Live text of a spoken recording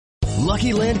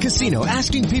Lucky Land Casino,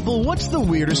 asking people, what's the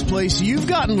weirdest place you've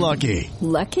gotten lucky?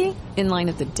 Lucky? In line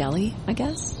at the deli, I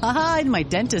guess? Aha, in my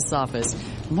dentist's office.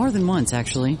 More than once,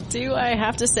 actually. Do I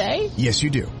have to say? Yes, you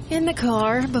do. In the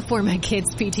car before my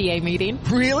kids' PTA meeting.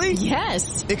 Really?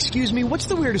 Yes. Excuse me, what's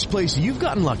the weirdest place you've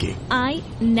gotten lucky? I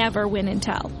never win and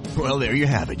tell. Well, there you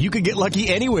have it. You can get lucky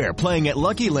anywhere, playing at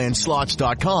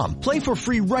LuckyLandSlots.com. Play for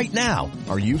free right now.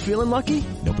 Are you feeling lucky?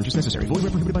 No purchase necessary. Void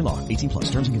where prohibited by law. 18 plus.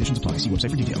 Terms and conditions apply. See website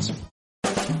for details.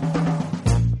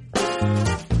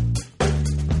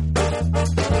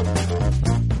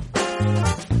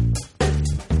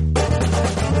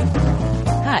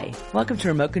 Hi, welcome to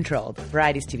Remote Controlled,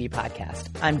 Variety's TV podcast.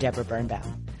 I'm Deborah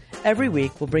Birnbaum. Every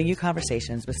week, we'll bring you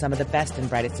conversations with some of the best and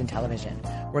brightest in television,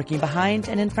 working behind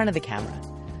and in front of the camera.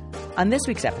 On this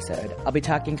week's episode, I'll be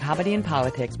talking comedy and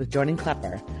politics with Jordan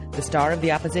Klepper, the star of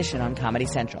The Opposition on Comedy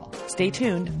Central. Stay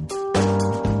tuned.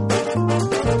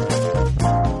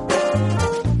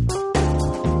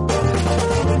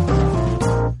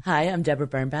 Hi, I'm Deborah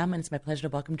Birnbaum, and it's my pleasure to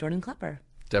welcome Jordan Klepper.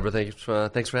 Deborah,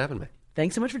 thanks for having me.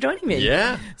 Thanks so much for joining me.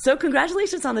 Yeah. So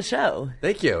congratulations on the show.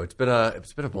 Thank you. It's been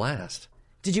a blast.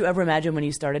 Did you ever imagine when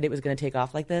you started it was going to take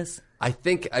off like this? I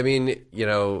think,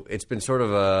 it's been sort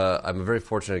of I'm a very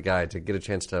fortunate guy to get a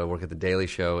chance to work at The Daily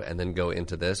Show and then go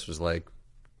into this was like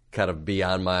kind of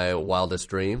beyond my wildest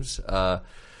dreams.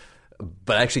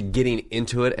 But actually getting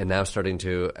into it and now starting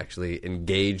to actually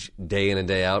engage day in and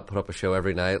day out, put up a show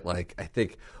every night, like I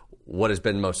think what has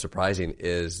been most surprising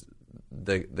is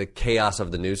the chaos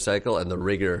of the news cycle and the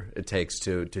rigor it takes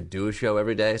to do a show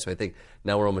every day. So I think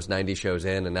now we're almost 90 shows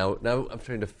in, and now I'm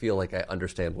starting to feel like I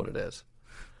understand what it is.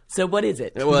 So what is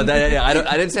it? Well, I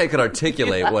didn't say I could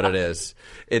articulate what it is.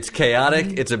 It's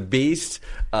chaotic. It's a beast.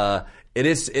 It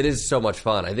is so much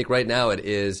fun. I think right now it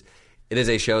is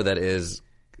a show that is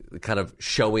kind of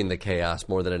showing the chaos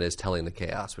more than it is telling the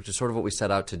chaos, which is sort of what we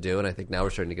set out to do. And I think now we're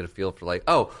starting to get a feel for like,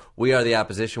 oh, we are The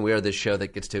Opposition. We are this show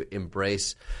that gets to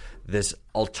embrace this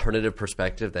alternative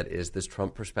perspective that is this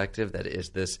Trump perspective, that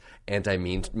is this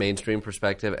anti-mainstream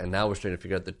perspective, and now we're starting to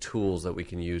figure out the tools that we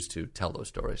can use to tell those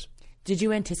stories. Did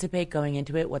you anticipate going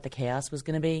into it what the chaos was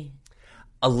going to be?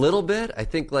 A little bit. I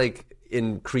think like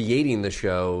in creating the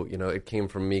show, it came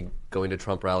from me going to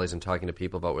Trump rallies and talking to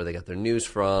people about where they got their news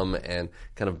from and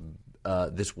kind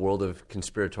of this world of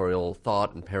conspiratorial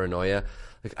thought and paranoia.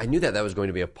 Like I knew that was going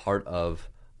to be a part of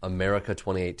America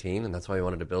 2018, and that's why I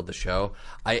wanted to build the show.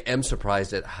 I am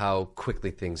surprised at how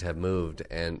quickly things have moved,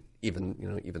 and even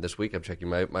this week I'm checking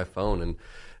my phone,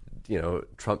 and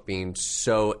Trump being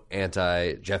so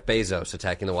anti Jeff Bezos,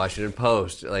 attacking the Washington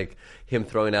Post, like him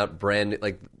throwing out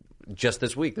just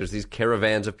this week, there's these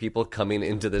caravans of people coming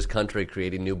into this country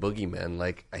creating new boogeymen.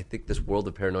 Like, I think this world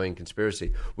of paranoia and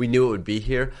conspiracy, we knew it would be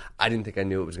here. I didn't think I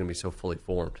knew it was going to be so fully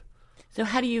formed. So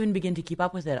how do you even begin to keep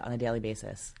up with it on a daily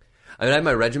basis? I mean, I have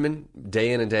my regimen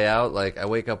day in and day out. Like, I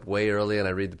wake up way early and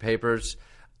I read the papers.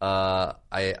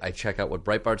 I check out what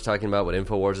Breitbart's talking about, what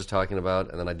InfoWars is talking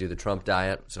about, and then I do the Trump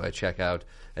diet. So I check out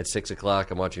at 6 o'clock.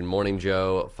 I'm watching Morning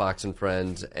Joe, Fox and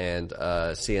Friends, and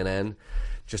CNN,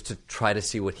 just to try to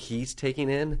see what he's taking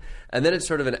in. And then it's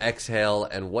sort of an exhale,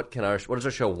 and what does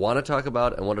our show want to talk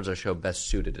about, and what is our show best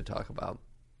suited to talk about?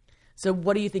 So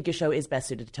what do you think your show is best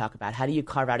suited to talk about? How do you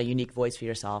carve out a unique voice for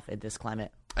yourself in this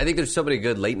climate? I think there's so many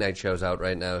good late-night shows out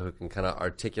right now who can kind of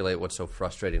articulate what's so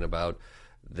frustrating about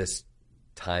this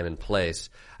time and place.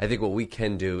 I think what we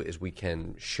can do is we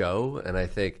can show, and I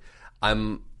think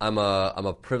I'm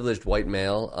a privileged white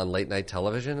male on late-night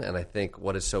television, and I think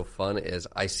what is so fun is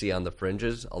I see on the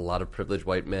fringes a lot of privileged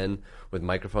white men with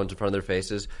microphones in front of their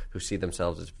faces who see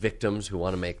themselves as victims, who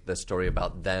want to make the story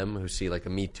about them, who see like a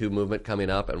Me Too movement coming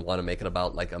up and want to make it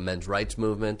about like a men's rights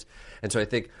movement. And so I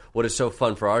think what is so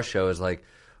fun for our show is like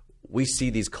we see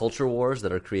these culture wars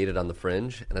that are created on the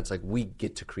fringe, and it's like we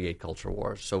get to create culture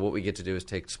wars. So what we get to do is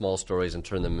take small stories and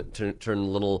turn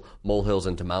little molehills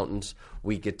into mountains.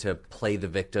 We get to play the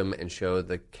victim and show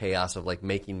the chaos of like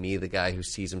making me the guy who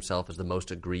sees himself as the most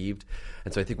aggrieved.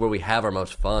 And so I think where we have our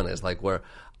most fun is like where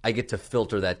I get to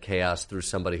filter that chaos through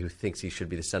somebody who thinks he should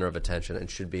be the center of attention and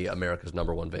should be America's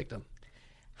number one victim.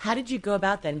 How did you go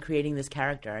about then creating this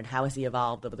character, and how has he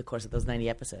evolved over the course of those 90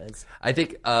 episodes? I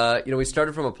think, we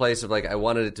started from a place of like I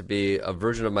wanted it to be a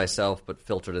version of myself but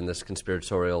filtered in this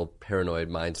conspiratorial, paranoid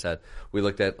mindset. We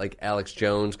looked at like Alex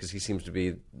Jones because he seems to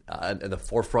be at the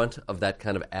forefront of that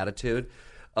kind of attitude.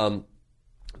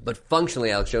 But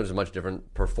functionally, Alex Jones is a much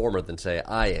different performer than, say,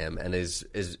 I am, and is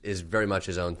very much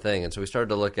his own thing. And so we started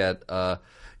to look at,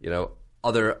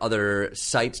 other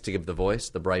sites to give the voice,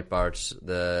 the Breitbarts,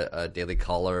 the Daily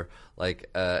Caller,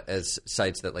 as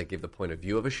sites that like give the point of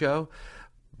view of a show.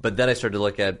 But then I started to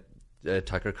look at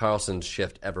Tucker Carlson's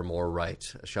shift ever more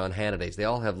right. Sean Hannity's. They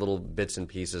all have little bits and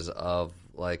pieces of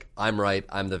like, I'm right,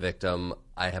 I'm the victim,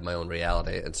 I have my own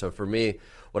reality. And so for me,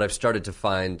 what I've started to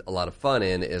find a lot of fun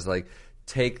in is like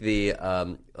take the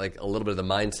like a little bit of the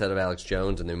mindset of Alex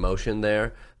Jones and the emotion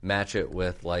there, match it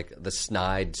with like the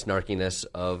snide snarkiness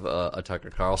of a Tucker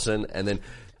Carlson, and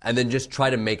then just try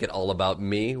to make it all about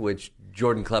me, which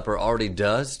Jordan Klepper already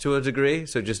does to a degree.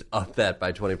 So just up that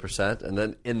by 20%, and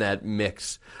then in that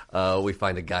mix, we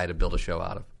find a guy to build a show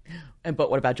out of.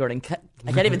 But what about Jordan?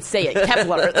 I can't even say it.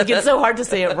 Kepler. Like, it's so hard to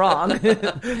say it wrong.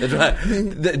 That's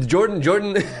right.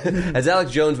 Jordan, as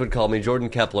Alex Jones would call me, Jordan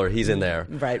Kepler. He's in there.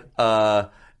 Right.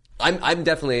 I'm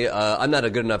definitely I'm not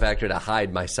a good enough actor to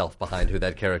hide myself behind who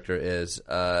that character is,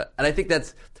 and I think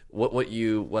that's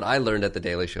what I learned at the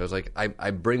Daily Show is like I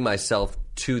bring myself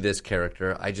to this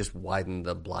character. I just widen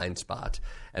the blind spot,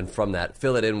 and from that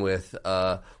fill it in with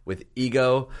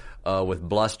ego. With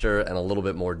bluster and a little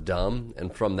bit more dumb,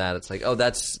 and from that it's like, oh,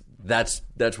 that's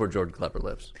where Jordan Klepper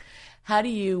lives. How do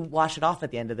you wash it off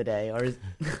at the end of the day? Or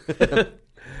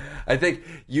I think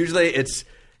usually it's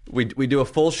we do a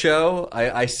full show.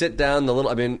 I sit down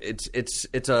it's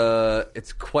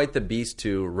quite the beast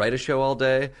to write a show all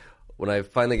day. When I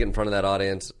finally get in front of that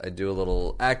audience, I do a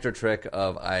little actor trick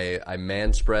of I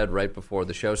man spread right before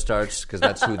the show starts because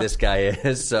that's who this guy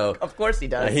is. So of course he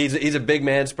does. He's a big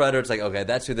man spreader. It's like, okay,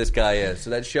 that's who this guy is. So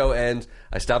that show ends.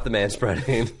 I stop the man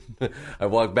spreading. I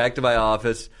walk back to my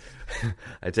office.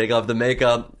 I take off the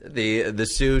makeup, the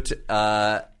suit,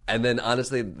 and then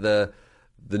honestly the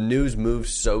news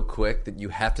moves so quick that you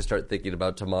have to start thinking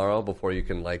about tomorrow before you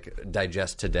can like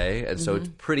digest today. And so it's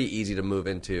pretty easy to move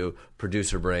into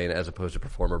producer brain as opposed to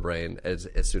performer brain as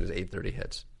soon as 8:30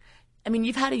 hits. I mean,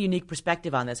 you've had a unique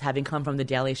perspective on this, having come from the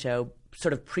Daily Show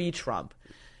sort of pre-Trump.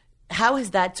 How has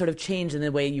that sort of changed in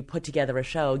the way you put together a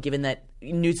show, given that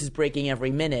news is breaking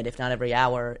every minute, if not every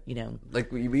hour, you know?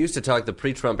 Like we used to talk the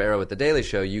pre-Trump era with The Daily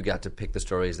Show, you got to pick the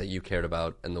stories that you cared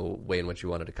about and the way in which you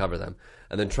wanted to cover them.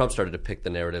 And then Trump started to pick the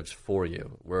narratives for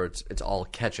you, where it's all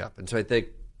catch-up. And so I think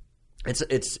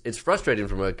it's frustrating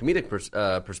from a comedic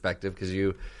perspective because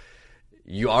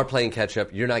you are playing catch-up.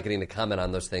 You're not getting to comment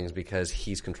on those things because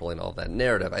he's controlling all of that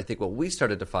narrative. I think what we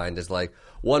started to find is like,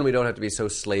 one, we don't have to be so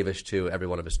slavish to every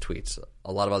one of his tweets.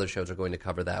 A lot of other shows are going to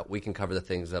cover that. We can cover the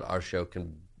things that our show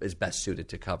is best suited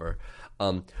to cover.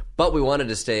 But we wanted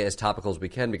to stay as topical as we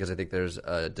can because I think there's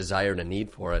a desire and a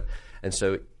need for it. And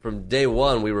so from day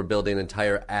one, we were building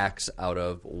entire acts out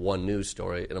of one news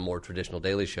story in a more traditional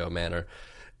Daily Show manner.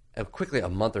 And quickly, a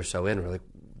month or so in, we're like,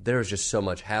 there's just so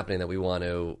much happening that we want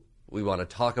to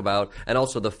talk about. And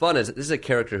also the fun is, this is a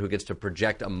character who gets to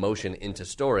project emotion into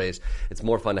stories. It's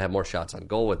more fun to have more shots on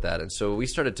goal with that. And so we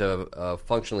started to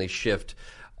functionally shift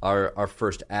our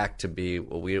first act to be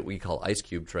what we call ice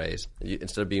cube trays.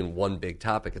 Instead of being one big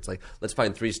topic, it's like, let's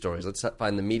find three stories. Let's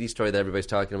find the meaty story that everybody's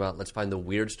talking about. Let's find the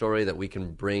weird story that we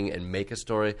can bring and make a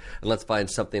story. And let's find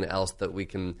something else that we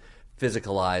can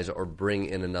physicalize or bring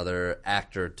in another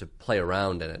actor to play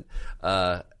around in it.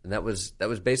 And that was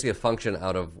basically a function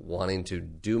out of wanting to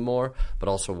do more, but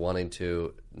also wanting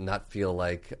to not feel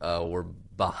like we're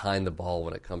behind the ball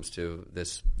when it comes to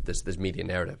this media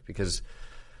narrative. Because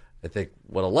I think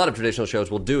what a lot of traditional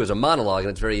shows will do is a monologue, and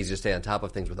it's very easy to stay on top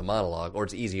of things with a monologue, or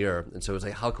it's easier. And so it's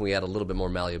like, how can we add a little bit more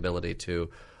malleability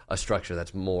to a structure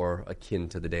that's more akin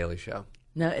to The Daily Show?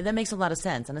 No, that makes a lot of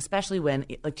sense. And especially when,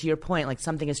 like to your point, like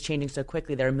something is changing so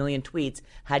quickly, there are a million tweets.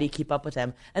 How do you keep up with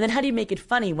them? And then how do you make it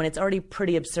funny when it's already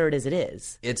pretty absurd as it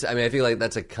is? I feel like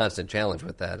that's a constant challenge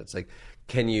with that. It's like,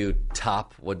 can you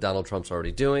top what Donald Trump's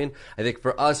already doing? I think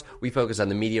for us, we focus on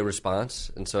the media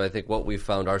response. And so I think what we've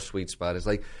found our sweet spot is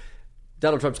like,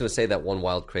 Donald Trump's going to say that one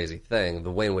wild, crazy thing. The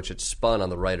way in which it's spun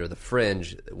on the right or the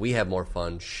fringe, we have more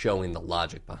fun showing the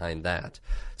logic behind that.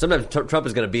 Sometimes Trump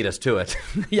is going to beat us to it.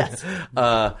 Yes.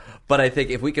 But I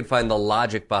think if we can find the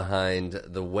logic behind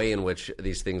the way in which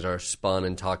these things are spun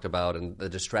and talked about and the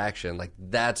distraction, like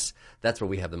that's where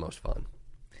we have the most fun.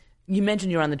 You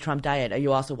mentioned you're on the Trump diet. Are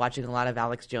you also watching a lot of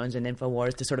Alex Jones and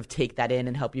InfoWars to sort of take that in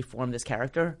and help you form this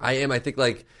character? I am. I think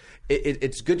like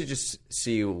it's good to just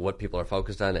see what people are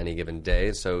focused on any given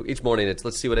day. So each morning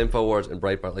let's see what InfoWars and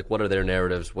Breitbart, like what are their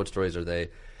narratives? What stories are they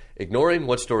ignoring?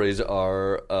 What stories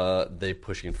are they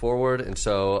pushing forward? And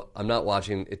so I'm not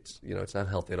watching. It's not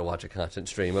healthy to watch a constant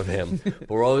stream of him. But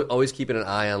we're always keeping an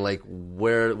eye on like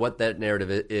what that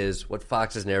narrative is, what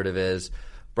Fox's narrative is,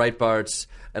 Breitbart's,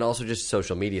 and also just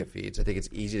social media feeds. I think it's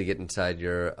easy to get inside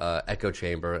your echo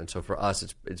chamber, and so for us,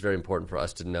 it's very important for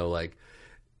us to know like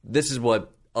this is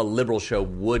what a liberal show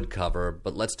would cover,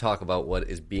 but let's talk about what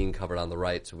is being covered on the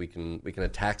right, so we can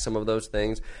attack some of those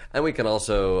things, and we can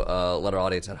also let our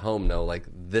audience at home know, like,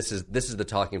 this is the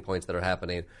talking points that are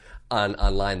happening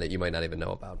online that you might not even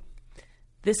know about.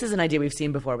 This is an idea we've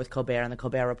seen before with Colbert and the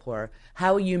Colbert Report.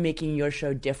 How are you making your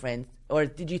show different? Or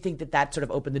did you think that sort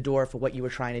of opened the door for what you were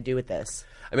trying to do with this?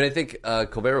 I mean, I think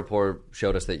Colbert Report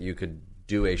showed us that you could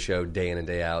do a show day in and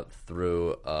day out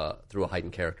through a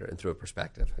heightened character and through a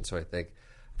perspective. And so I think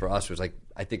for us, it was like,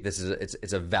 I think this is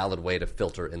it's a valid way to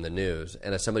filter in the news.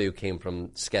 And as somebody who came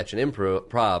from sketch and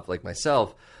improv, like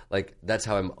myself, like, that's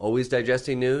how I'm always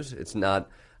digesting news.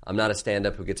 I'm not a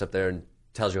stand-up who gets up there and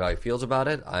tells you how he feels about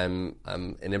it. I'm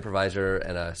an improviser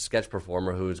and a sketch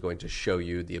performer who's going to show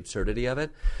you the absurdity of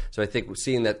it. So I think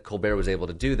seeing that Colbert was able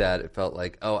to do that, it felt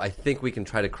like, oh, I think we can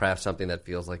try to craft something that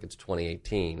feels like it's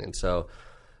 2018. And so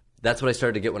that's what I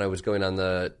started to get when I was going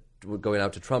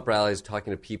out to Trump rallies,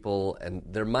 talking to people, and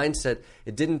their mindset,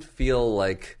 it didn't feel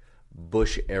like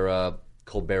Bush-era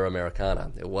Colbert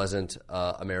Americana. It wasn't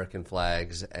American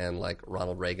flags and, like,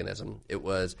 Ronald Reaganism. It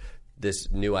was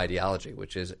this new ideology,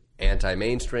 which is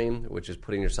anti-mainstream, which is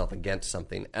putting yourself against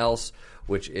something else,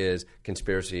 which is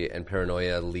conspiracy and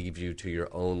paranoia leaves you to your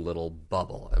own little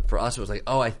bubble. And for us, it was like,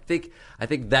 oh, I think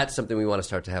that's something we want to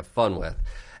start to have fun with.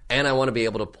 And I want to be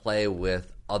able to play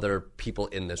with other people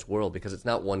in this world, because it's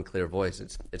not one clear voice.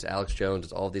 It's Alex Jones,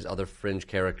 it's all of these other fringe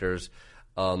characters.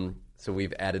 So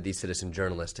we've added these citizen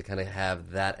journalists to kind of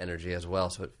have that energy as well.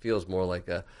 So it feels more like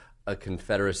a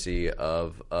confederacy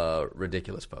of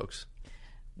ridiculous folks.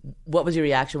 What was your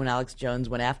reaction when Alex Jones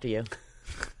went after you?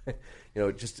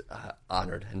 Just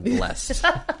honored and blessed.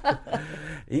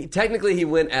 Technically, he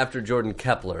went after Jordan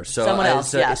Kepler. So someone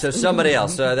else, yes. So somebody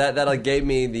else. So that gave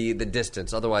me the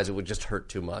distance. Otherwise, it would just hurt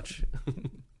too much.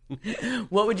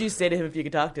 What would you say to him if you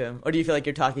could talk to him? Or do you feel like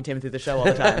you're talking to him through the show all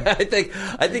the time?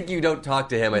 I think you don't talk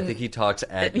to him. I think he talks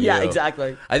at you. Yeah,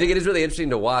 exactly. I think it is really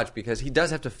interesting to watch, because he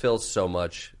does have to fill so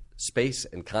much space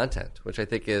and content, which I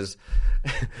think is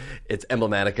it's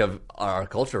emblematic of our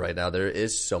culture right now. There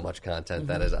is so much content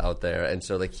that is out there, and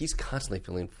so, like, he's constantly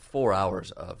filling 4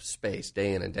 hours of space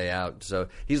day in and day out. So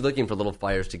he's looking for little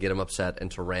fires to get him upset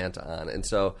and to rant on. And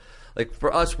so, like,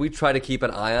 for us, we try to keep an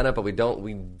eye on it, but we don't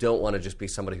want to just be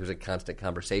somebody who's in constant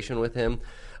conversation with him.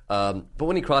 But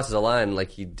when he crosses a line, like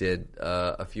he did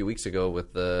a few weeks ago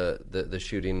with the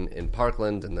shooting in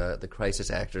Parkland and the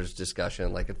crisis actors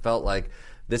discussion, like, it felt like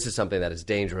this is something that is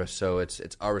dangerous. So it's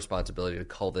our responsibility to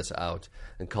call this out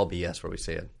and call BS where we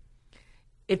see it.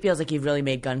 It feels like you've really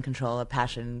made gun control a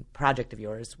passion project of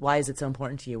yours. Why is it so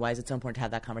important to you? Why is it so important to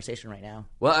have that conversation right now?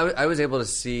 Well, I was able to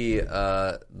see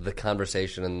the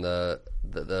conversation and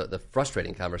the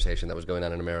frustrating conversation that was going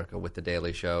on in America with The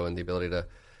Daily Show, and the ability to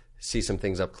see some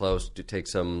things up close, to take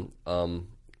some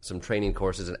training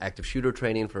courses and active shooter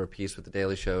training for a piece with The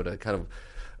Daily Show, to kind of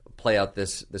play out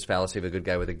this fallacy of a good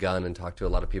guy with a gun and talk to a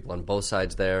lot of people on both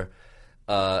sides there.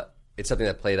 It's something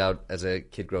that played out as a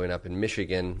kid growing up in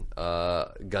Michigan.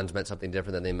 Guns meant something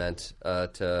different than they meant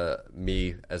to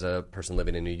me as a person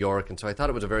living in New York, and so I thought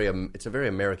it was it's a very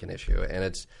American issue, and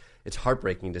it's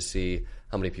heartbreaking to see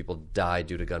how many people die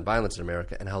due to gun violence in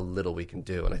America and how little we can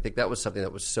do. And I think that was something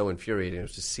that was so infuriating,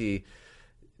 was to see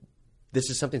this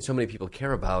is something so many people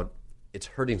care about. It's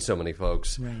hurting so many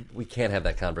folks. Right. We can't have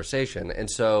that conversation.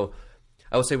 And so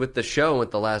I will say, with the show,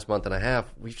 with the last month and a half,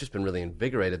 we've just been really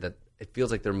invigorated that it feels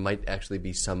like there might actually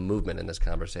be some movement in this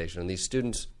conversation. And these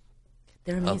students,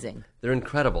 they're amazing. They're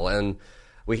incredible. And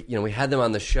we had them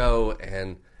on the show,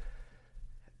 and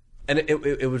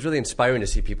it was really inspiring to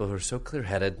see people who are so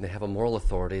clear-headed, and they have a moral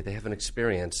authority, they have an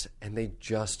experience, and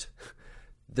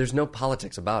there's no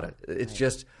politics about it. It's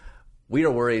just, we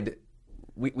are worried.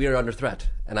 We are under threat,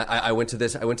 and I went to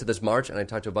this march, and I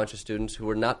talked to a bunch of students who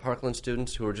were not Parkland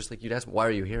students, who were just like, you'd ask, why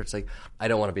are you here? It's like, I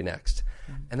don't want to be next.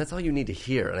 And that's all you need to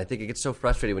hear. And I think it gets so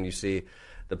frustrating when you see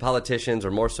the politicians,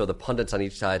 or more so the pundits on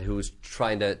each side, who's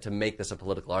trying to make this a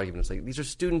political argument. It's like, these are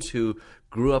students who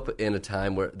grew up in a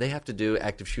time where they have to do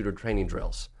active shooter training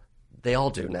drills. They all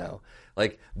do now.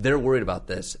 Like, they're worried about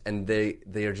this, and they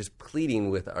are just pleading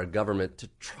with our government to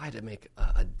try to make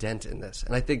a dent in this.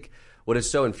 And I think what is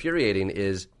so infuriating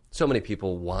is so many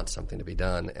people want something to be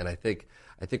done, and I think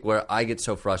where I get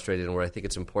so frustrated, and where I think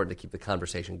it's important to keep the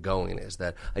conversation going, is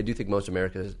that I do think most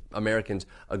Americans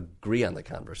agree on the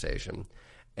conversation,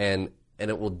 and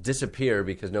it will disappear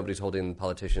because nobody's holding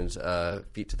politicians'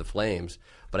 feet to the flames.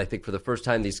 But I think for the first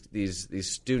time, these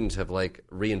students have, like,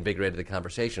 reinvigorated the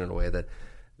conversation in a way that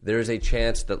there is a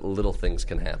chance that little things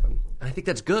can happen. And I think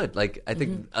that's good. Like, I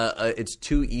think it's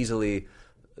too easily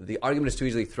the argument is too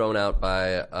easily thrown out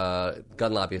by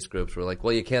gun lobbyist groups. We're like,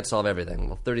 well, you can't solve everything.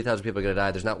 Well, 30,000 people are going to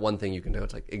die. There's not one thing you can do.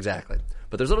 It's like, exactly.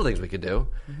 But there's little things we could do,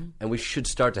 and we should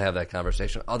start to have that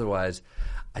conversation. Otherwise,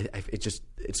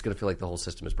 it's going to feel like the whole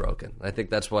system is broken. And I think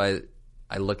that's why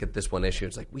I look at this one issue.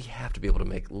 It's like we have to be able to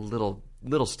make little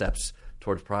steps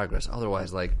towards progress.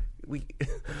 Otherwise,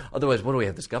 otherwise, what do we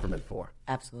have this government for?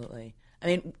 Absolutely. I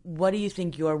mean, what do you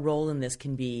think your role in this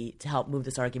can be to help move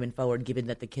this argument forward, given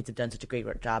that the kids have done such a great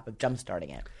job of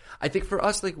jumpstarting it? I think for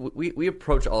us, like we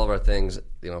approach all of our things,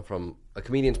 from a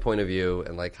comedian's point of view,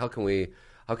 and like how can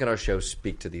our show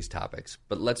speak to these topics?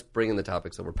 But let's bring in the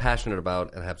topics that we're passionate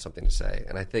about and have something to say.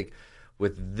 And I think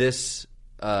with this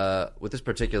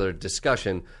particular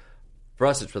discussion, for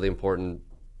us, it's really important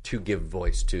to give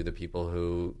voice to the people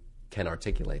who can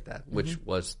articulate that, which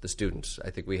was the students. I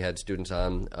think we had students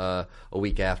on a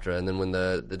week after, and then when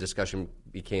the discussion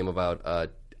became about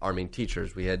arming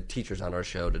teachers, we had teachers on our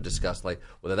show to discuss like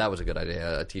whether that was a good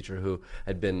idea. A teacher who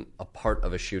had been a part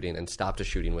of a shooting and stopped a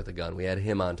shooting with a gun, we had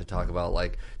him on to talk about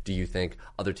like, do you think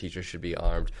other teachers should be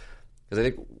armed? Because I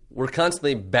think we're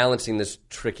constantly balancing this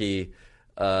tricky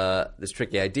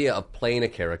idea of playing a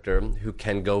character who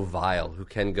can go vile,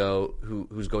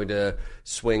 who's going to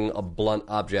swing a blunt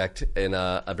object in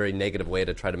a very negative way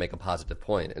to try to make a positive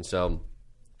point. And so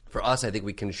for us, I think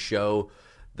we can show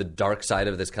the dark side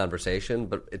of this conversation,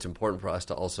 but it's important for us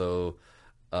to also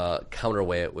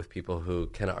counterweigh it with people who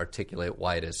can articulate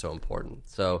why it is so important.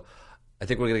 So I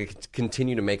think we're going to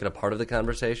continue to make it a part of the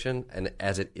conversation, and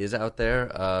as it is out there,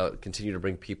 continue to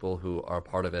bring people who are a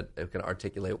part of it, who can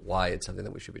articulate why it's something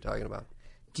that we should be talking about.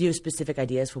 Do you have specific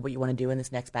ideas for what you want to do in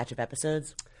this next batch of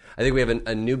episodes? I think we have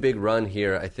a new big run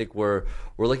here. I think we're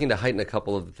looking to heighten a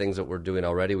couple of the things that we're doing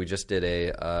already. We just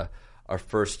did our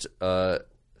first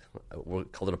we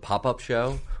called it a pop-up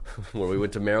show where we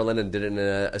went to Maryland and did it in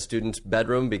a student's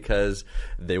bedroom because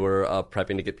they were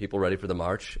prepping to get people ready for the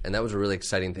march. And that was a really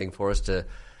exciting thing for us to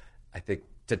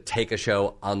take a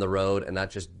show on the road and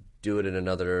not just do it in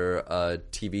another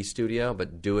TV studio,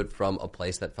 but do it from a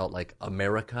place that felt like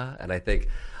America. And I think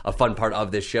a fun part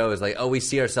of this show is like, we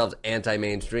see ourselves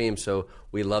anti-mainstream, so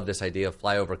we love this idea of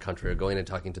flyover country or going and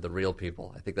talking to the real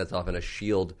people. I think that's often a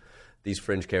shield these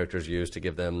fringe characters use to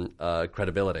give them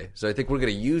credibility. So I think we're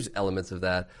going to use elements of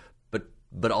that,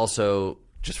 but also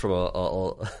just from a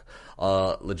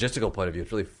logistical point of view,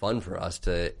 it's really fun for us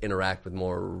to interact with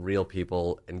more real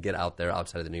people and get out there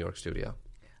outside of the New York studio.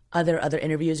 Are there other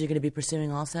interviews you're going to be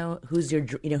pursuing also? Who's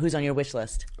on your wish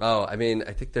list? Oh, I mean,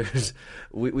 I think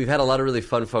we've had a lot of really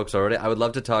fun folks already. I'd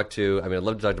love to talk to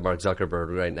Mark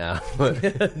Zuckerberg right now.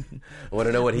 I want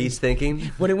to know what he's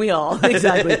thinking. Wouldn't we all?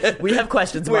 Exactly. We have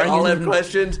questions, Mark. We all have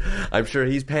questions. I'm sure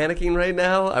he's panicking right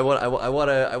now. I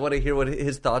want to hear what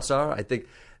his thoughts are. I think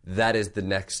that is the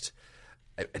next.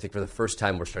 I think for the first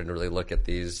time we're starting to really look at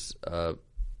these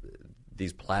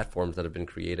platforms that have been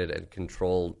created and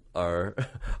control our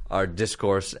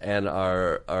discourse and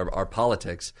our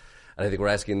politics. And I think we're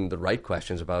asking the right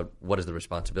questions about what is the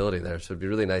responsibility there. So it'd be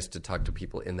really nice to talk to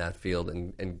people in that field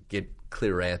and get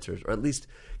clear answers, or at least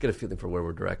get a feeling for where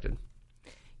we're directed.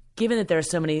 Given that there are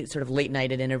so many sort of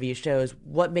late-night interview shows,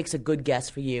 what makes a good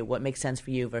guest for you? What makes sense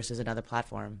for you versus another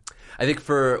platform? I think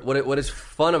for what is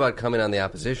fun about coming on The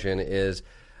Opposition is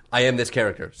I am this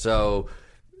character. So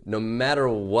no matter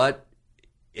what,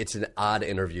 it's an odd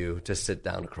interview to sit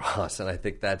down across, and I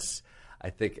think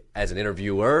as an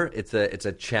interviewer, it's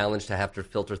a challenge to have to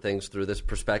filter things through this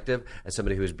perspective. As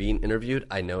somebody who is being interviewed,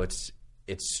 I know it's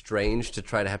strange to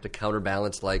try to have to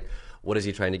counterbalance, like, what is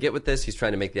he trying to get with this? He's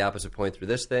trying to make the opposite point through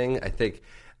this thing. I think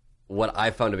what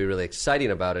I found to be really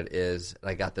exciting about it is, and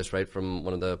I got this right from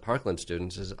one of the Parkland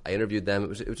students, is I interviewed them.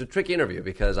 It was a tricky interview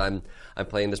because I'm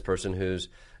playing this person who's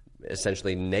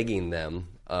essentially negging them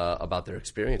about their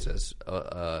experiences,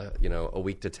 a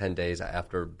week to 10 days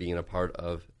after being a part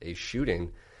of a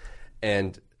shooting.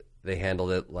 And they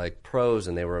handled it like pros,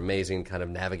 and they were amazing kind of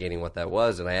navigating what that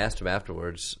was. And I asked them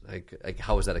afterwards, like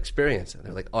how was that experience? And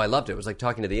they're like, I loved it. It was like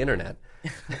talking to the internet.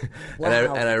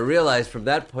 Wow. And I realized from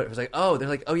that point, it was like, they're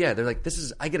like, yeah. They're like,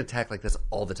 I get attacked like this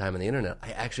all the time on the internet.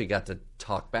 I actually got to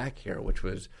talk back here, which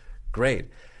was great.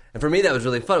 And for me, that was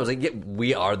really fun. It was like,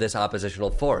 we are this oppositional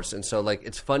force. And so, like,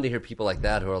 it's fun to hear people like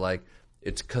that who are like,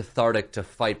 it's cathartic to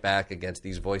fight back against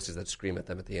these voices that scream at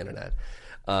them at the internet.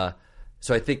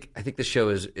 So I think the show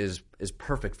is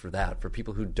perfect for that, for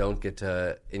people who don't get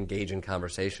to engage in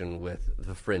conversation with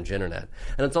the fringe internet.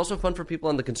 And it's also fun for people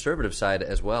on the conservative side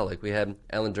as well. Like, we had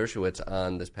Alan Dershowitz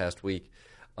on this past week.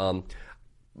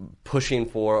 pushing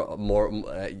for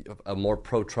a more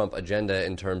pro-Trump agenda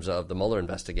in terms of the Mueller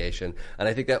investigation. And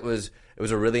I think it was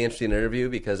a really interesting interview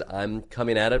because I'm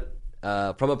coming at it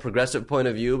from a progressive point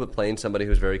of view, but playing somebody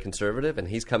who's very conservative, and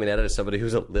he's coming at it as somebody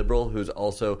who's a liberal who's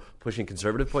also pushing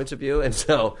conservative points of view. And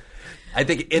so I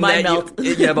think in mind that meld.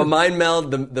 you have a mind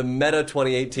meld, the meta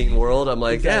 2018 world. I'm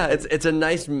like, Exactly. yeah, it's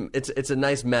a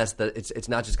nice mess that it's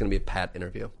not just going to be a pat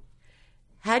interview.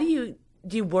 How do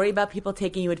you worry about people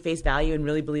taking you at face value and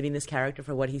really believing this character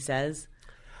for what he says?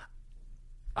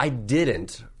 I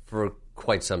didn't for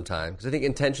quite some time because I think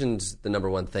intention's the number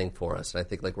one thing for us, and I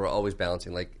think like we're always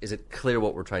balancing like, is it clear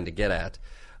what we're trying to get at?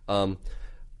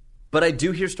 But I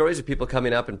do hear stories of people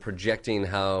coming up and projecting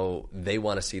how they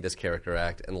want to see this character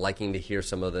act and liking to hear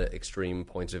some of the extreme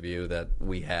points of view that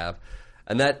we have.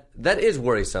 And that is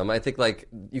worrisome. I think like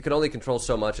you can only control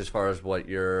so much as far as what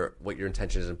your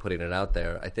intention is in putting it out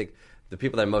there. I think the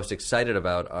people that I'm most excited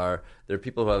about are there are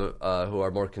people who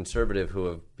are more conservative who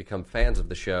have become fans of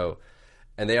the show,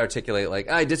 and they articulate like,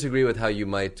 I disagree with how you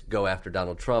might go after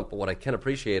Donald Trump, but what I can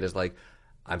appreciate is like,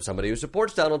 I'm somebody who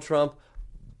supports Donald Trump,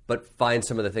 but find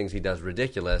some of the things he does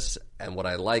ridiculous. And what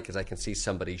I like is I can see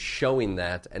somebody showing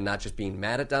that and not just being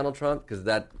mad at Donald Trump, because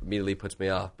that immediately puts me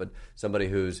off, but somebody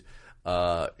who's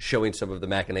showing some of the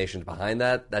machinations behind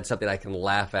that. That's something I can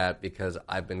laugh at because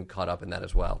I've been caught up in that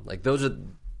as well. Like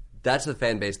that's the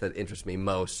fan base that interests me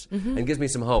most and gives me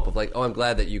some hope of like, oh, I'm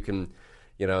glad that you can,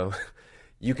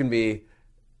 you can be.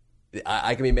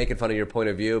 I can be making fun of your point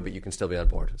of view, but you can still be on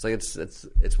board. It's like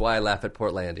it's why I laugh at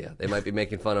Portlandia. They might be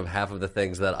making fun of half of the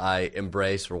things that I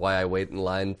embrace or why I wait in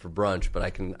line for brunch, but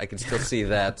I can still see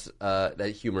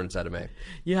that humor inside of me.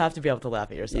 You have to be able to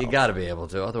laugh at yourself. You got to be able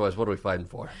to, otherwise, what are we fighting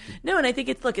for? No, and I think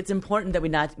it's important that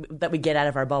we get out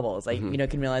of our bubbles. I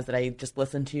can realize that I just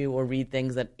listen to or read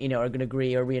things that are going to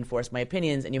agree or reinforce my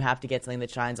opinions, and you have to get something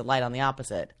that shines a light on the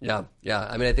opposite. Yeah.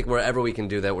 I mean, I think wherever we can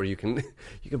do that, where you can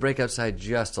break outside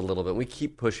just a little bit. We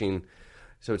keep pushing,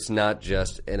 so it's not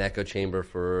just an echo chamber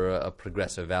for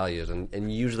progressive values,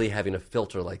 and usually having a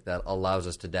filter like that allows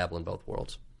us to dabble in both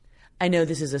worlds. I know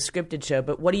this is a scripted show,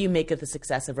 but what do you make of the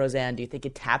success of Roseanne? Do you think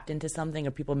it tapped into something?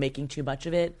 Are people making too much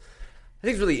of it? I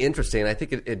think it's really interesting. I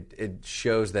think it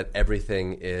shows that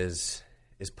everything is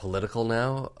political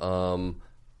now.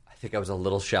 I think I was a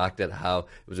little shocked at how it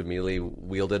was immediately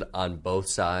wielded on both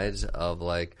sides of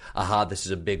like, aha, this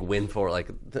is a big win for like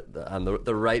on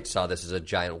the right saw this as a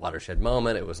giant watershed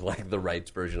moment. It was like the right's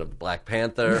version of Black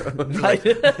Panther. Right.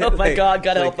 Oh my God,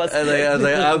 God help us. And I was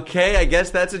like, okay, I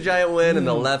guess that's a giant win. And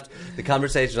the left, the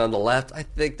conversation on the left, I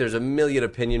think there's a million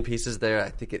opinion pieces there. I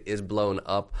think it is blown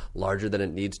up larger than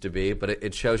it needs to be. But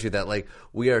it shows you that like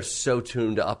we are so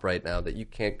tuned up right now that you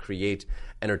can't create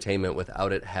entertainment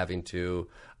without it having to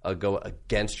go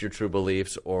against your true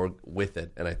beliefs or with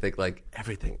it. And I think like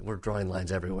everything, we're drawing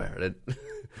lines everywhere. And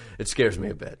it scares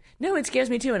me a bit. No, it scares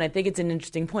me too. And I think it's an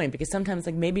interesting point because sometimes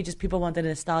like maybe just people want the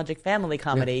nostalgic family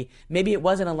comedy. Yeah. Maybe it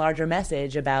wasn't a larger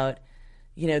message about,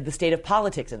 the state of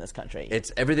politics in this country.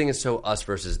 Everything is so us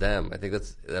versus them. I think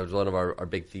that was one of our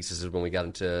big theses when we got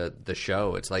into the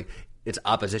show. It's like, it's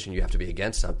opposition. You have to be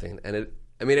against something. And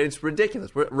it's ridiculous.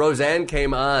 Roseanne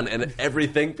came on, and every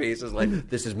think piece is like,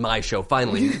 this is my show.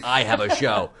 Finally, I have a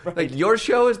show. Right. Like, your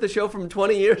show is the show from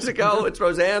 20 years ago. It's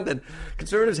Roseanne that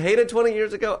conservatives hated 20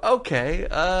 years ago. Okay.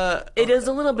 It is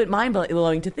a little bit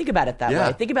mind-blowing to think about it that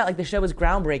way. Think about, like, the show was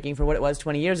groundbreaking for what it was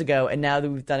 20 years ago, and now that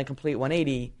we've done a complete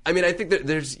 180. I mean, I think that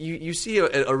there's you see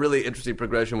a really interesting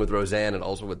progression with Roseanne and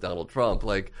also with Donald Trump.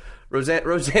 Like,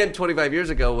 Roseanne 25 years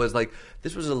ago was like,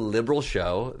 this was a liberal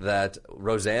show that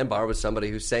Roseanne Barr was somebody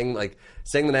who sang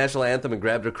the national anthem and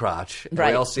grabbed her crotch. And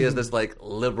we all see as this like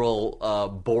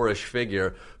liberal, boorish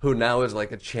figure who now is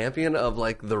like a champion of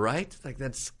like the right. Like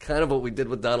that's kind of what we did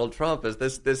with Donald Trump, is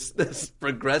this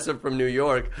progressive from New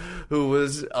York who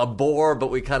was a bore,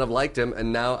 but we kind of liked him.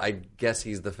 And now I guess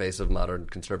he's the face of modern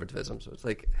conservatism. So it's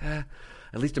like,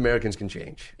 at least Americans can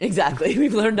change. Exactly.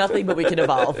 We've learned nothing, but we can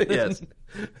evolve. Yes.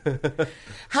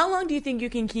 How long do you think you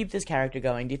can keep this character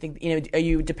going? Do you think, are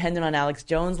you dependent on Alex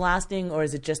Jones lasting, or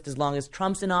is it just as long as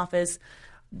Trump's in office?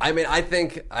 I mean, I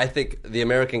think the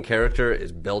American character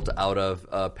is built out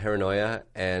of paranoia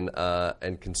and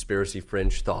conspiracy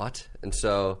fringe thought. And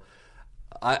so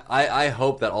I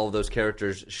hope that all of those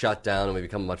characters shut down and we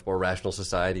become a much more rational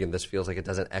society, and this feels like it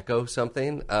doesn't echo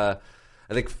something. I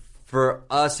think for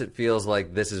us, it feels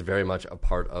like this is very much a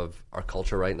part of our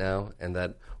culture right now, and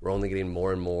that we're only getting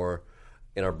more and more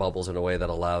in our bubbles in a way that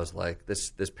allows like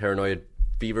this paranoid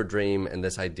fever dream and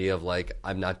this idea of like,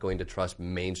 I'm not going to trust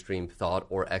mainstream thought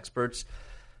or experts.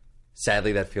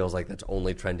 sadly, that feels like that's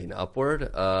only trending upward.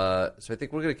 So I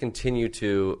think we're going to continue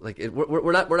to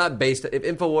we're not based. If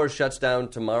InfoWars shuts down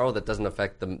tomorrow, that doesn't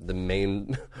affect the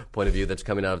main point of view that's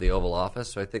coming out of the Oval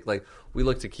Office. So I think we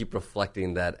look to keep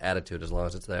reflecting that attitude as long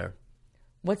as it's there.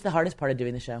 What's the hardest part of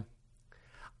doing the show?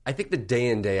 I think the day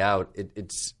in, day out,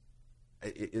 it's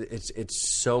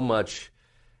so much.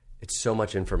 It's so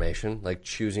much information. Like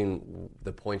choosing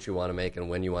the points you want to make and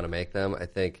when you want to make them. I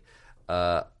think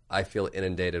I feel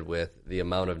inundated with the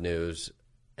amount of news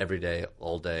every day,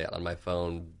 all day on my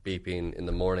phone, beeping in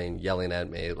the morning, yelling at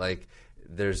me. Like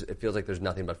it feels like there's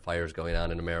nothing but fires going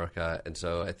on in America. And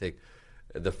so I think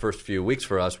the first few weeks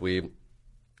for us, we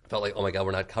felt like, oh my God,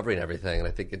 we're not covering everything. And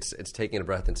I think it's taking a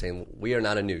breath and saying, we are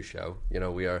not a news show.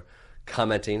 We are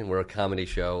commenting. We're a comedy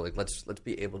show. Like let's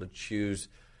be able to choose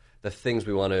the things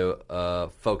we want to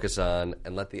focus on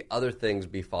and let the other things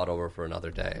be fought over for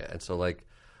another day. And so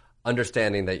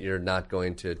understanding that you're not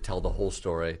going to tell the whole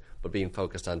story, but being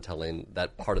focused on telling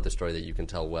that part of the story that you can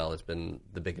tell well has been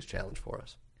the biggest challenge for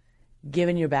us.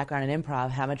 Given your background in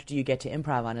improv, how much do you get to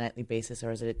improv on a nightly basis,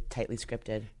 or is it tightly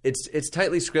scripted? It's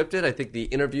tightly scripted. I think the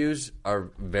interviews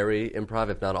are very improv,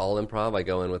 if not all improv. I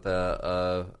go in with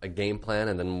a game plan,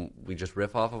 and then we just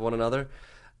riff off of one another.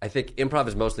 I think improv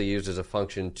is mostly used as a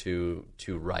function to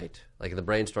write. Like in the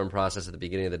brainstorm process at the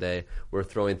beginning of the day, we're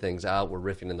throwing things out, we're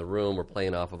riffing in the room, we're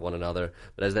playing off of one another.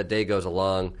 But as that day goes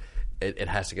along, it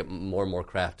has to get more and more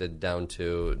crafted down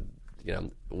to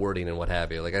wording and what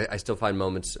have you. Like I still find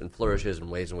moments and flourishes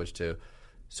and ways in which to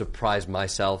surprise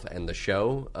myself and the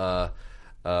show.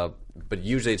 But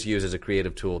usually it's used as a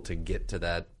creative tool to get to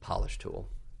that polished tool.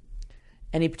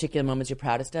 Any particular moments you're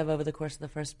proudest of over the course of the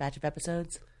first batch of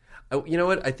episodes? You know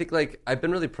what? I think I've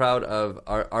been really proud of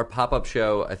our pop-up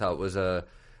show. I thought was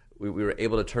we were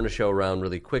able to turn a show around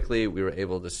really quickly. We were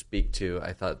able to speak to,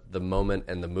 I thought, the moment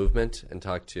and the movement and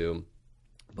talk to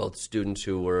both students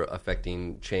who were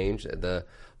affecting change, the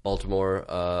Baltimore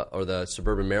or the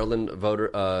suburban Maryland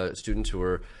students who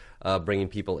were bringing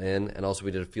people in. And also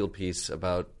we did a field piece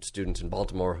about students in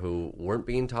Baltimore who weren't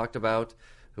being talked about,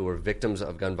 who were victims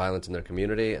of gun violence in their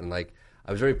community. And I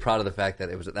was very proud of the fact that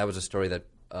that was a story that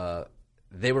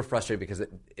they were frustrated because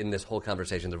in this whole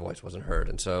conversation their voice wasn't heard.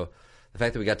 And so the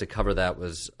fact that we got to cover that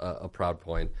was a proud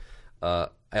point.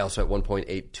 I also at one point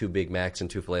ate 2 Big Macs and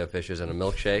 2 Filet-O-Fishes and a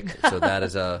milkshake. So that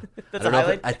is I don't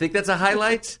know. I think that's a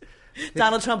highlight.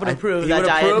 Donald Trump would approve that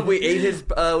diet. Approve. We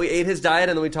ate his diet,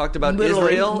 and then we talked about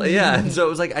Literally. Israel. Yeah, and so it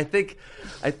was like I think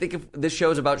if this show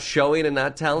is about showing and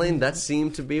not telling, that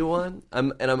seemed to be one.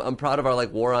 I'm proud of our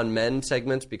War on Men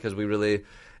segments because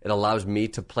it allows me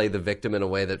to play the victim in a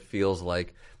way that feels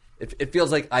like it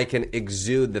feels like I can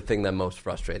exude the thing that I'm most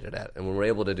frustrated at, and when we're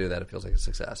able to do that, it feels like a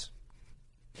success.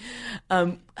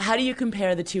 How do you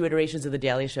compare the 2 iterations of The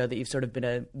Daily Show that you've sort of been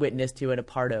a witness to and a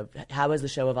part of? How has the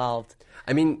show evolved?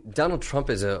 I mean, Donald Trump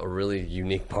is a really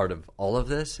unique part of all of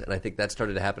this, and I think that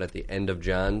started to happen at the end of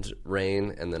John's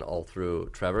reign and then all through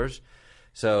Trevor's.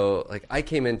 So, I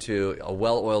came into a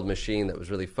well-oiled machine that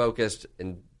was really focused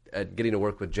and at getting to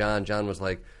work with John. John was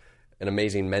an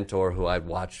amazing mentor who I'd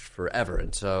watched forever,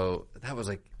 and so that was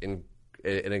an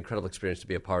incredible experience to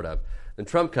be a part of. Then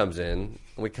Trump comes in,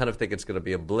 and we kind of think it's going to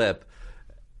be a blip,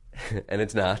 and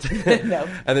it's not. No.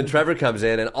 And then Trevor comes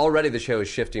in, and already the show is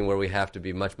shifting where we have to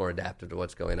be much more adaptive to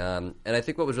what's going on. And I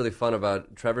think what was really fun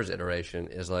about Trevor's iteration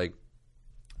is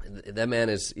that man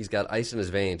he's got ice in his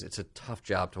veins. It's a tough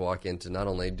job to walk in to not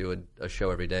only do a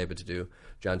show every day, but to do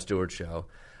Jon Stewart's show.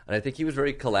 And I think he was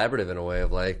very collaborative in a way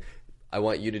of I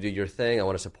want you to do your thing. I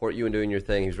want to support you in doing your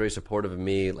thing. He was very supportive of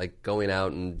me, going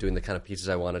out and doing the kind of pieces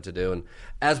I wanted to do. And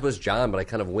as was John, but I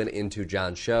kind of went into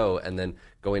John's show and then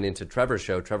going into Trevor's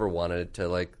show, Trevor wanted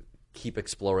to keep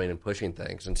exploring and pushing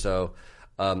things. And so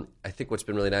I think what's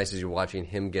been really nice is you're watching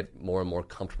him get more and more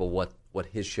comfortable what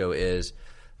his show is,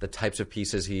 the types of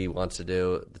pieces he wants to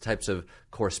do, the types of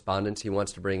correspondence he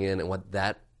wants to bring in, and what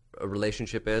that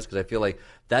relationship is. Because I feel like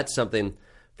that's something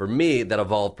for me that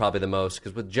evolved probably the most,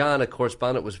 because with John, a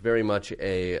correspondent was very much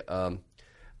a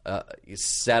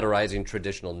satirizing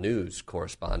traditional news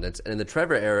correspondence, and in the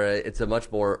Trevor era, it's a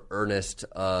much more earnest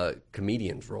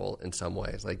comedian's role in some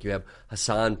ways. You have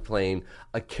Hassan playing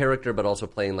a character, but also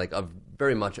playing a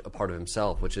very much a part of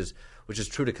himself, which is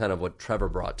true to kind of what Trevor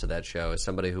brought to that show as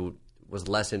somebody who was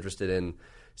less interested in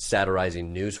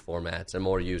satirizing news formats and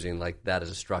more using that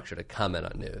as a structure to comment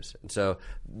on news. And so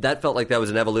that felt like that was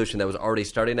an evolution that was already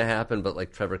starting to happen,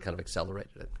 but Trevor kind of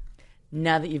accelerated it.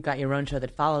 Now that you've got your own show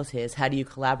that follows his, how do you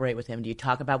collaborate with him? Do you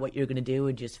talk about what you're going to do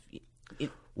and just...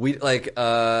 We Trevor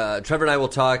and I will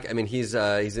talk. I mean, he's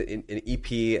an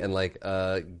EP and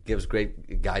gives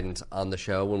great guidance on the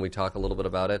show when we talk a little bit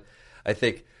about it. I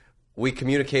think we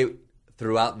communicate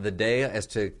throughout the day as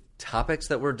to topics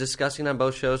that we're discussing on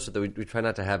both shows, so that we try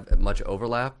not to have much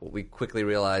overlap. What we quickly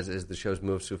realize is the shows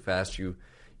move so fast, you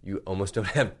almost don't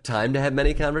have time to have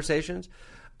many conversations.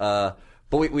 But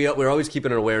we're always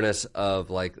keeping an awareness of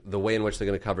the way in which they're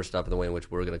going to cover stuff and the way in which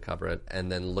we're going to cover it,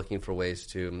 and then looking for ways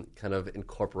to kind of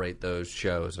incorporate those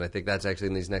shows. And I think that's actually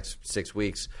in these next 6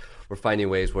 weeks, we're finding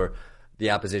ways where the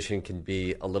opposition can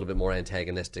be a little bit more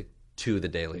antagonistic to the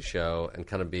Daily Show and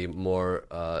kind of be more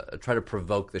try to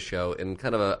provoke the show in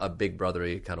kind of a Big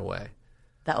Brother-y kind of way.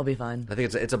 That will be fun. I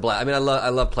think it's a blast. I mean, I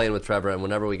love playing with Trevor, and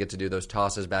whenever we get to do those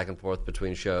tosses back and forth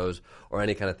between shows or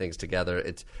any kind of things together,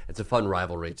 it's a fun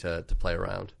rivalry to play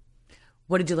around.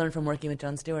 What did you learn from working with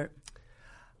Jon Stewart?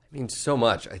 I mean, so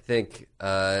much. I think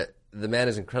the man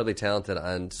is incredibly talented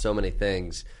on so many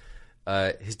things.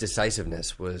 His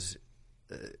decisiveness was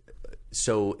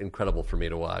so incredible for me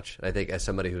to watch. And I think as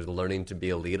somebody who's learning to be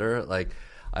a leader,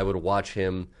 I would watch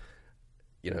him,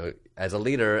 as a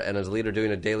leader, and as a leader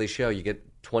doing a daily show, you get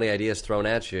 20 ideas thrown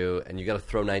at you, and you got to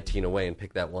throw 19 away and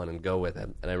pick that one and go with it.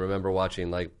 And I remember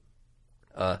watching them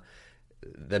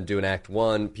do an Act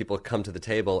 1, people come to the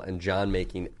table, and John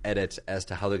making edits as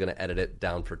to how they're going to edit it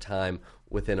down for time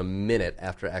within a minute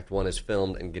after Act 1 is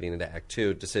filmed, and getting into Act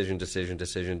 2, decision,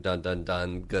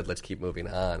 done, good, let's keep moving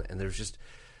on. And there's just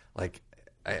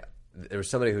there was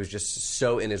somebody who was just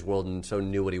so in his world and so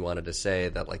knew what he wanted to say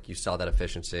that you saw that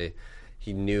efficiency.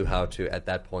 He knew how to, at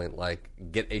that point,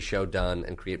 get a show done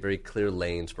and create very clear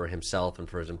lanes for himself and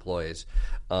for his employees.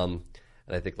 And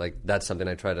I think that's something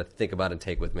I try to think about and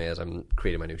take with me as I'm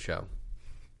creating my new show.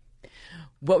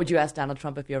 What would you ask Donald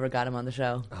Trump if you ever got him on the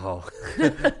show? Oh,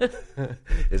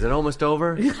 is it almost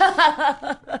over?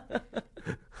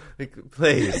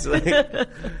 Please.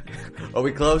 Are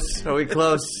we close? Are we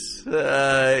close?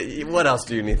 What else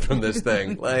do you need from this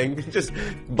thing? Just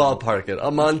ballpark it. A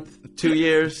month? 2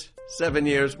 years? 7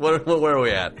 years? Where are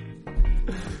we at?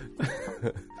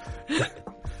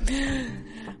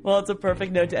 Well, it's a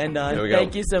perfect note to end on. There we go.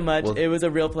 Thank you so much. Well, it was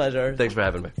a real pleasure. Thanks for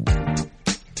having me.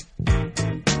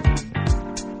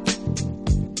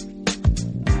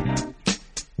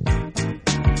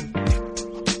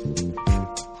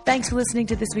 Thanks for listening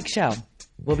to this week's show.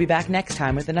 We'll be back next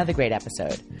time with another great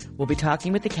episode. We'll be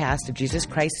talking with the cast of Jesus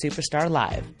Christ Superstar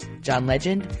Live, John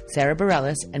Legend, Sarah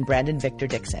Bareilles, and Brandon Victor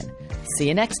Dixon. See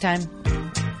you next time.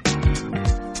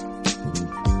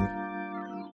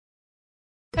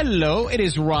 Hello, it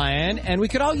is Ryan, and we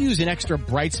could all use an extra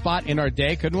bright spot in our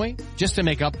day, couldn't we? Just to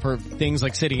make up for things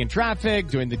like sitting in traffic,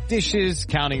 doing the dishes,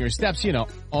 counting your steps,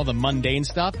 all the mundane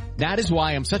stuff. That is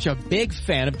why I'm such a big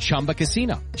fan of Chumba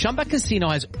Casino. Chumba Casino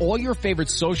has all your favorite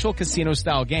social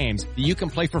casino-style games that you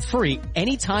can play for free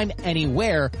anytime,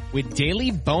 anywhere with daily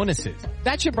bonuses.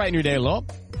 That should brighten your day a little.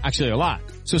 Actually, a lot.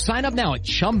 So sign up now at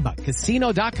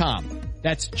ChumbaCasino.com.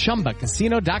 That's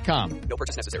ChumbaCasino.com. No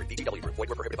purchase necessary. VGW Group. Void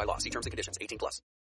where prohibited by law. See terms and conditions. 18+.